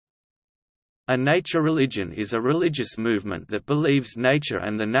A nature religion is a religious movement that believes nature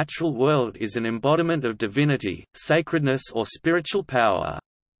and the natural world is an embodiment of divinity, sacredness or spiritual power.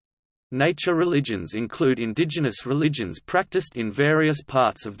 Nature religions include indigenous religions practiced in various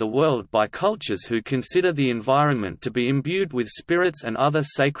parts of the world by cultures who consider the environment to be imbued with spirits and other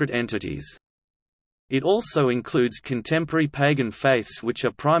sacred entities. It also includes contemporary pagan faiths which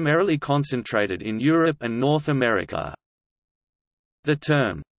are primarily concentrated in Europe and North America. The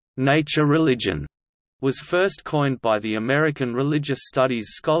term, "nature religion", was first coined by the American religious studies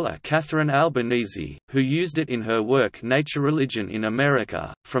scholar Catherine Albanese, who used it in her work Nature Religion in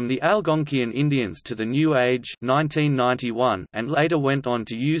America, From the Algonquian Indians to the New Age 1991, and later went on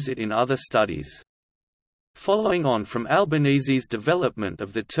to use it in other studies. Following on from Albanese's development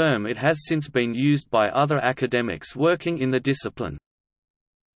of the term, it has since been used by other academics working in the discipline.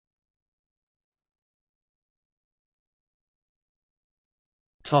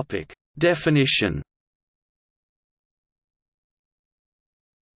 Definition.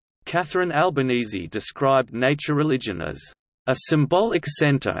 Catherine Albanese described nature religion as a symbolic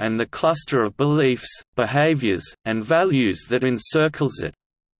center and the cluster of beliefs, behaviors, and values that encircles it,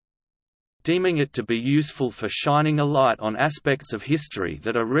 deeming it to be useful for shining a light on aspects of history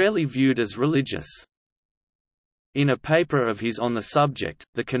that are rarely viewed as religious. In a paper of his on the subject,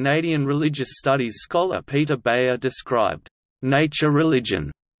 the Canadian religious studies scholar Peter Bayer described nature religion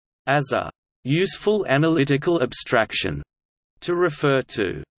as a useful analytical abstraction to refer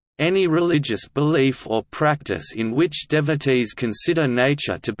to any religious belief or practice in which devotees consider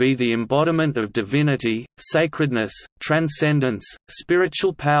nature to be the embodiment of divinity, sacredness, transcendence,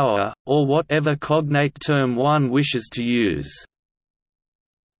 spiritual power, or whatever cognate term one wishes to use.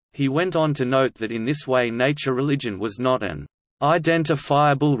 He went on to note that in this way nature religion was not an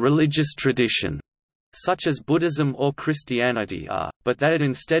identifiable religious tradition, such as Buddhism or Christianity are, but that it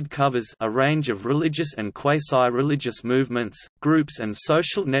instead covers a range of religious and quasi-religious movements, groups and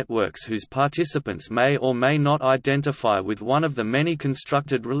social networks whose participants may or may not identify with one of the many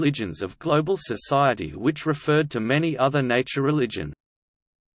constructed religions of global society which referred to many other nature religion.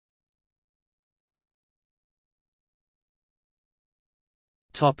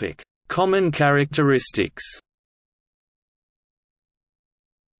 Common characteristics.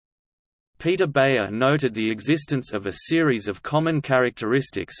 Peter Bayer noted the existence of a series of common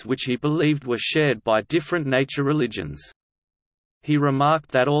characteristics which he believed were shared by different nature religions. He remarked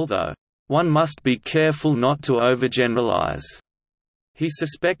that although, "one must be careful not to overgeneralize," he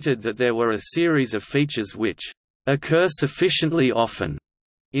suspected that there were a series of features which "occur sufficiently often"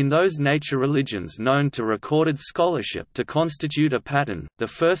 in those nature religions known to recorded scholarship to constitute a pattern. The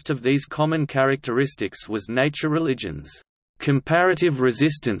first of these common characteristics was nature religions' comparative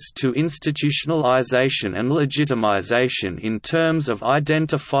resistance to institutionalization and legitimization in terms of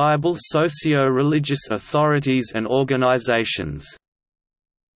identifiable socio-religious authorities and organizations,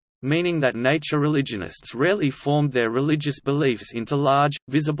 meaning that nature religionists rarely formed their religious beliefs into large,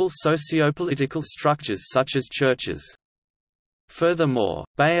 visible socio-political structures such as churches. Furthermore,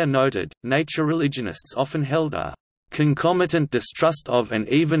 Bayer noted, nature religionists often held a concomitant distrust of and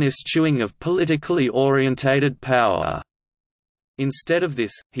even eschewing of politically orientated power. Instead of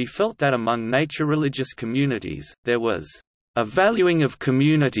this, he felt that among nature religious communities, there was a valuing of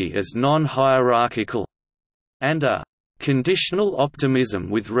community as non-hierarchical, and a conditional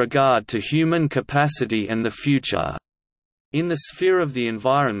optimism with regard to human capacity and the future. In the sphere of the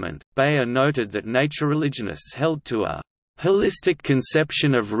environment, Bayer noted that nature religionists held to a holistic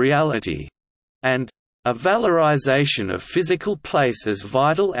conception of reality, and a valorization of physical place as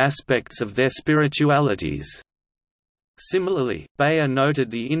vital aspects of their spiritualities. Similarly, Bayer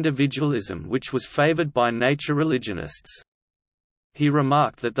noted the individualism which was favored by nature religionists. He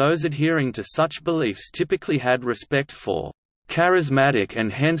remarked that those adhering to such beliefs typically had respect for charismatic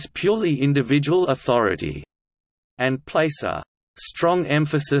and hence purely individual authority, and place a strong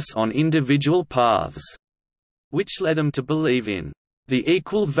emphasis on individual paths, which led them to believe in the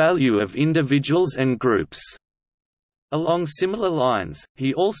equal value of individuals and groups. Along similar lines,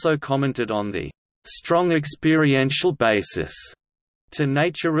 he also commented on the strong experiential basis to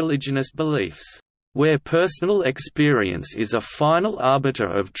nature religionist beliefs, where personal experience is a final arbiter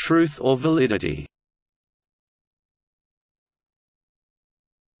of truth or validity.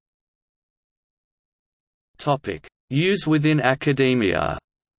 Use within academia.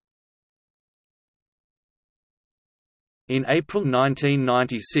 In April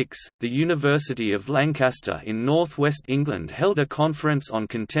 1996, the University of Lancaster in northwest England held a conference on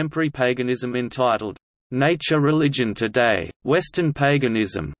contemporary paganism entitled, "Nature Religion Today, Western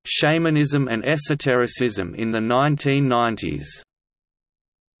Paganism, Shamanism and Esotericism in the 1990s."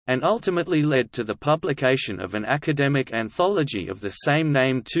 and ultimately led to the publication of an academic anthology of the same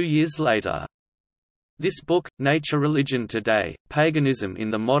name 2 years later. This book, Nature Religion Today, Paganism in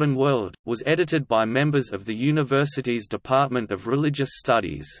the Modern World, was edited by members of the university's Department of Religious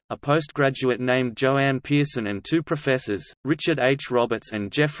Studies, a postgraduate named Joanne Pearson and 2 professors, Richard H. Roberts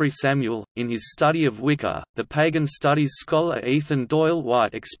and Jeffrey Samuel. In his study of Wicca, the pagan studies scholar Ethan Doyle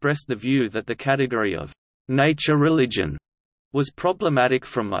White expressed the view that the category of nature religion was problematic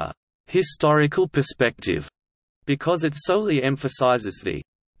from a historical perspective, because it solely emphasizes the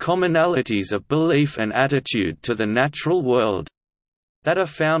commonalities of belief and attitude to the natural world that are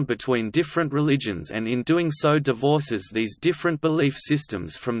found between different religions, and in doing so divorces these different belief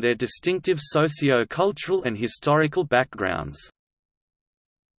systems from their distinctive socio-cultural and historical backgrounds.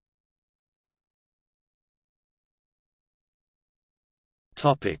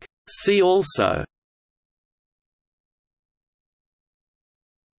 See also: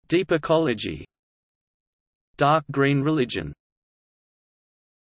 Deep ecology, dark green religion.